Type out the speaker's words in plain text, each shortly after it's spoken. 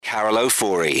Carol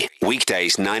Ofori,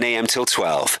 weekdays 9 a.m. till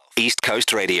 12, East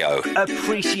Coast Radio.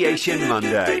 Appreciation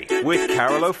Monday with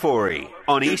Carol Ofori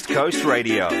on East Coast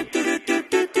Radio.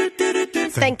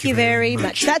 Thank you very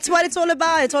much. That's what it's all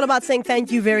about. It's all about saying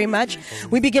thank you very much.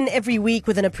 We begin every week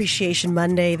with an Appreciation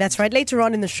Monday. That's right. Later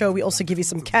on in the show, we also give you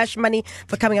some cash money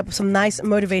for coming up with some nice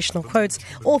motivational quotes.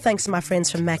 All thanks to my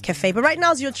friends from Mac Cafe. But right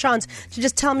now is your chance to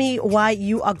just tell me why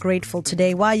you are grateful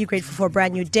today. Why are you grateful for a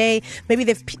brand new day? Maybe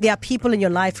there are people in your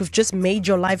life who've just made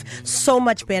your life so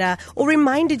much better or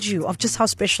reminded you of just how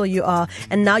special you are.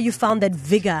 And now you found that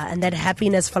vigor and that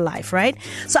happiness for life, right?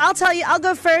 So I'll tell you, I'll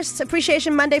go first.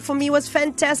 Appreciation Monday for me was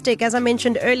fantastic. As I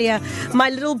mentioned earlier, my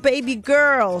little baby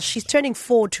girl, she's turning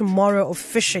 4 tomorrow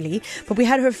officially, but we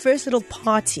had her first little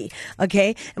party,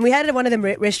 okay? And we had it at one of them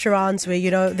restaurants where, you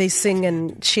know, they sing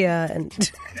and cheer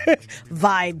and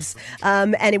vibes.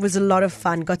 And it was a lot of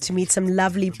fun. Got to meet some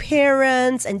lovely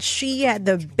parents and she had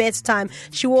the best time.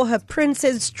 She wore her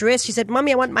princess dress. She said,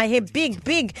 "Mommy, I want my hair big,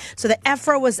 big." So the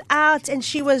afro was out and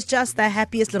she was just the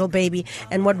happiest little baby.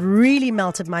 And what really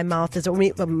melted my mouth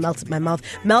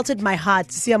melted my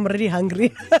heart. See, I'm already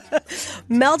hungry.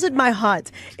 Melted my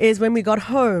heart is when we got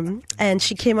home and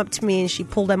she came up to me and she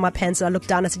pulled down my pants and I looked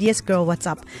down. I said, "Yes, girl, what's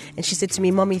up?" And she said to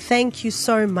me, "Mommy, thank you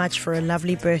so much for a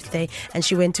lovely birthday." And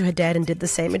she went to her dad and did the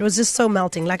same. It was just so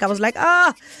melting. Like I was like,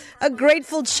 a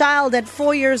grateful child at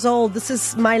 4 years old. This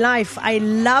is my life. I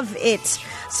love it.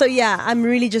 So yeah, I'm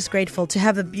really just grateful to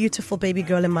have a beautiful baby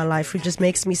girl in my life who just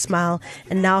makes me smile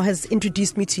and now has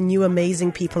introduced me to new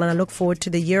amazing people. And I look forward to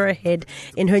the year ahead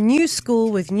in her new school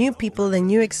with new people and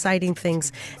new exciting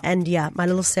things. And yeah, my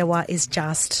little Sewa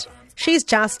she's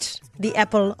just the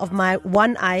apple of my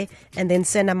one eye, and then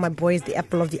Senna, my boy, is the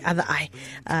apple of the other eye,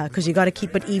 because you got to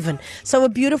keep it even. So a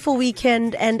beautiful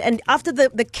weekend, and after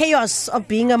the chaos of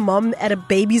being a mom at a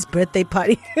baby's birthday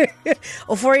party,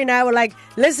 Ofori and I were like,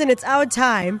 listen, it's our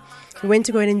time. We went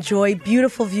to go and enjoy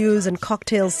beautiful views and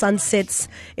cocktails, sunsets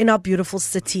in our beautiful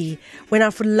city. Went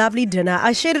out for lovely dinner.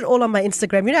 I shared it all on my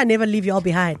Instagram. You know, I never leave you all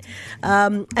behind.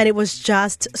 And it was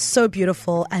just so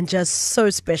beautiful and just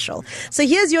so special. So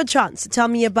here's your chance to tell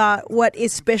me about what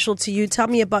is special to you. Tell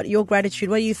me about your gratitude.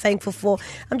 What are you thankful for?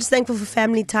 I'm just thankful for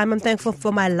family time. I'm thankful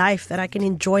for my life, that I can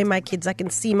enjoy my kids. I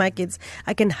can see my kids.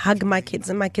 I can hug my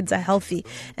kids and my kids are healthy.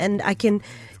 And I can,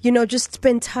 you know, just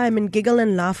spend time and giggle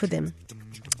and laugh with them.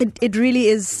 It really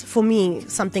is, for me,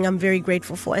 something I'm very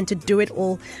grateful for, and to do it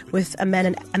all with a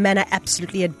man I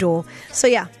absolutely adore. So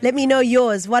yeah, let me know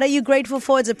yours. What are you grateful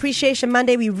for? It's Appreciation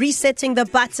Monday. We're resetting the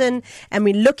button and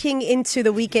we're looking into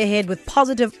the week ahead with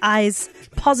positive eyes,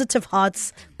 positive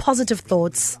hearts, positive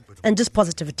thoughts, and just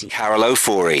positivity. Carol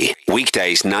Ofori,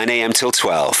 weekdays 9 a.m. till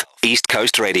 12, East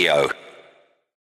Coast Radio.